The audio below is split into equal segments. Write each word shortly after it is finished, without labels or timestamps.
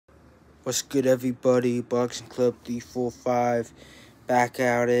What's good, everybody? Boxing Club 345 back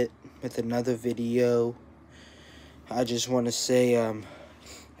at it with another video. I just want to say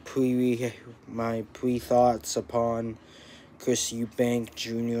my pre-thoughts upon Chris Eubank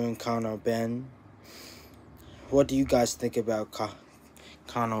Jr. and Connor Benn. What do you guys think about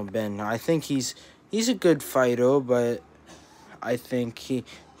Connor Benn? I think he's a good fighter, but I think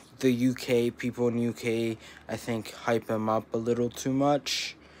the UK people in UK, I think, hype him up a little too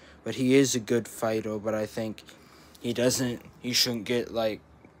much. But he is a good fighter, but I think he shouldn't get, like,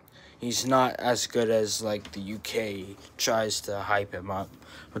 he's not as good as, like, the UK tries to hype him up.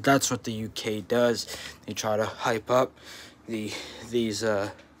 But that's what the UK does. They try to hype up these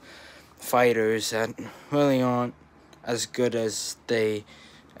fighters that really aren't as good as they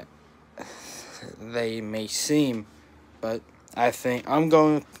may seem. But I think I'm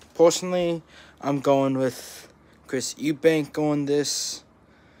going with Chris Eubank on this.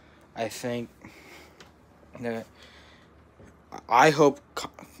 I hope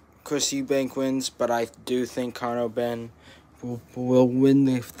Chris Eubank wins, but I do think Connor Benn will win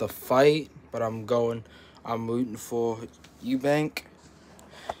the fight. But I'm rooting for Eubank.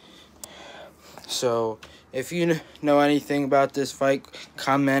 So if you know anything about this fight,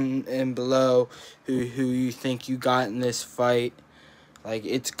 comment in below who you think you got in this fight. Like,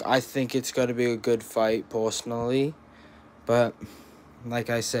 I think it's gonna be a good fight personally, but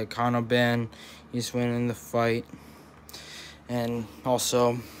like I said, Connor Benn, he's winning the fight. And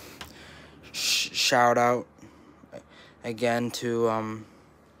also, shout out again to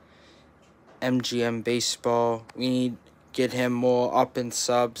MGM Baseball. We need to get him more up in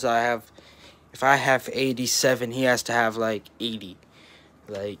subs. If I have 87, he has to have like 80,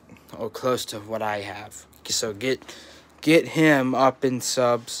 like, or close to what I have. So get him up in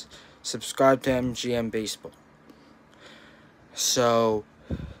subs. Subscribe to MGM Baseball. So,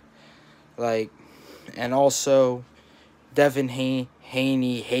 like, and also Devin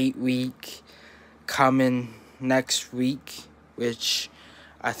Haney Hate Week coming next week, which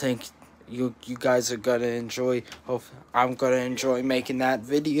I think you guys are gonna enjoy. I'm gonna enjoy making that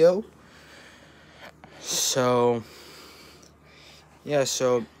video. So yeah,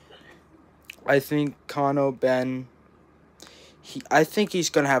 so I think Connor Benn, I think he's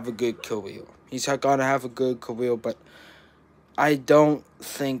gonna have a good career. He's gonna have a good career, but I don't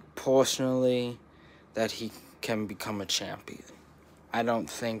think personally that he can become a champion. I don't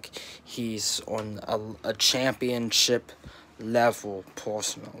think he's on a championship level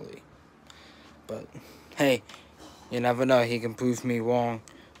personally. But hey, you never know. He can prove me wrong.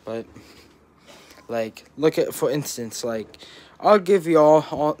 But like, look at, for instance, like, I'll give you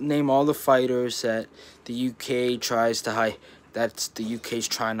name all the fighters that the UK tries to hype. That's the UK's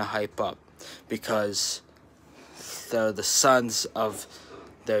trying to hype up, because they're the sons of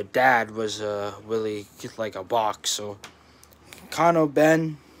their dad was really like a boxer. Connor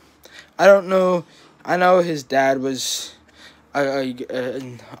Benn, I don't know. I know his dad was a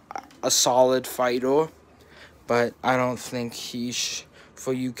solid fighter, but I don't think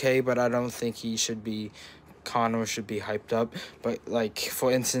for UK. But I don't think Connor should be hyped up. But like, for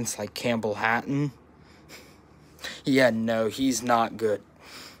instance, like Campbell Hatton. Yeah, no, he's not good.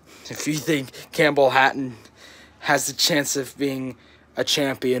 If you think Campbell Hatton has the chance of being a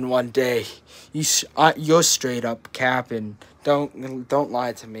champion one day, you're straight up capping. Don't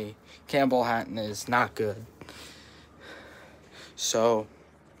lie to me. Campbell Hatton is not good. So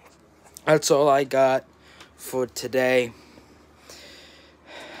that's all I got for today.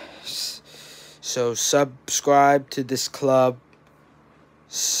 So subscribe to this club.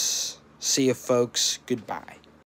 See you, folks. Goodbye.